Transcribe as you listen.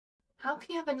How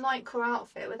can you have a knightcore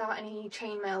outfit without any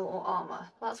chainmail or armour?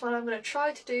 That's what I'm going to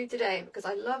try to do today because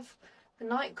I love the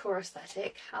knightcore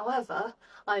aesthetic. However,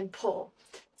 I'm poor.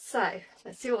 So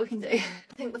let's see what we can do.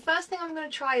 I think the first thing I'm going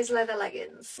to try is leather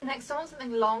leggings. Next I want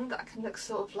something long that can look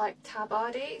sort of like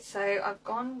tabardy. So I've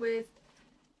gone with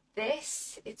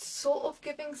this. It's sort of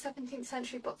giving 17th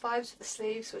century vibes with the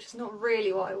sleeves, which is not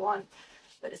really what I want,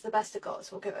 but it's the best I've got,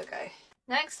 so we'll give it a go.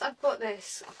 Next I've got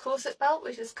this corset belt,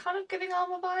 which is kind of giving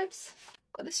armour vibes.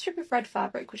 I've got this strip of red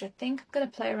fabric, which I think I'm going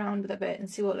to play around with a bit and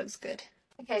see what looks good.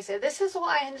 Okay, so this is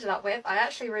what I ended up with. I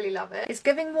actually really love it. It's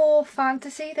giving more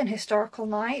fantasy than historical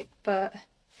knight, but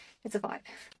it's a vibe.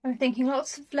 I'm thinking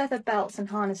lots of leather belts and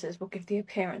harnesses will give the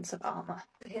appearance of armour.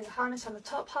 Here's a harness on the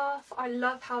top half. I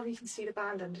love how you can see the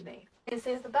band underneath. Here's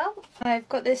the belt. I've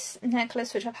got this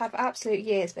necklace which I've had for absolute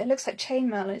years, but it looks like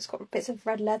chainmail and it's got bits of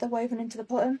red leather woven into the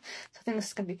bottom, so I think this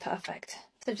is going to be perfect.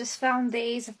 So I've just found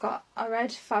these. I've got a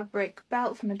red fabric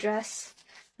belt from a dress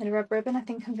and a red ribbon. I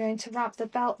think I'm going to wrap the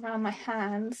belt around my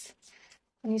hands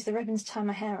and use the ribbons to tie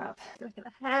my hair up. Look at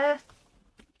the hair.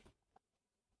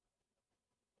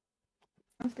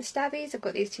 Of the stabbies, I've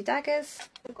got these two daggers.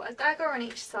 I've got a dagger on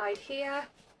each side here.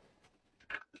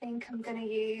 I think I'm going to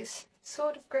use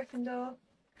Sword of Gryffindor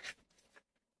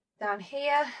down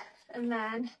here, and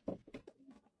then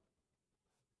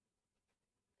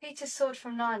Peter's sword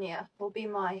from Narnia will be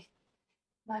my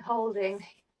holding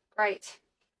great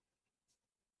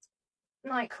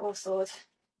knightcore sword.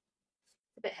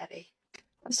 It's a bit heavy.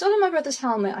 I'm still in my brother's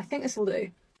helmet. I think this will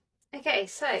do. Okay,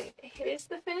 so here's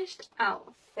the finished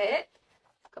outfit.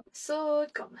 Got my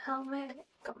sword, got my helmet,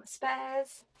 got my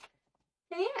spares.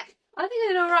 And yeah, I think I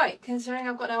did alright considering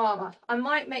I've got no armour. I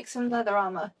might make some leather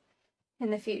armour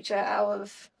in the future out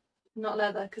of not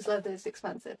leather because leather is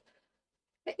expensive.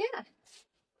 But yeah,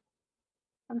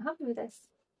 I'm happy with this.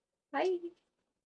 Bye!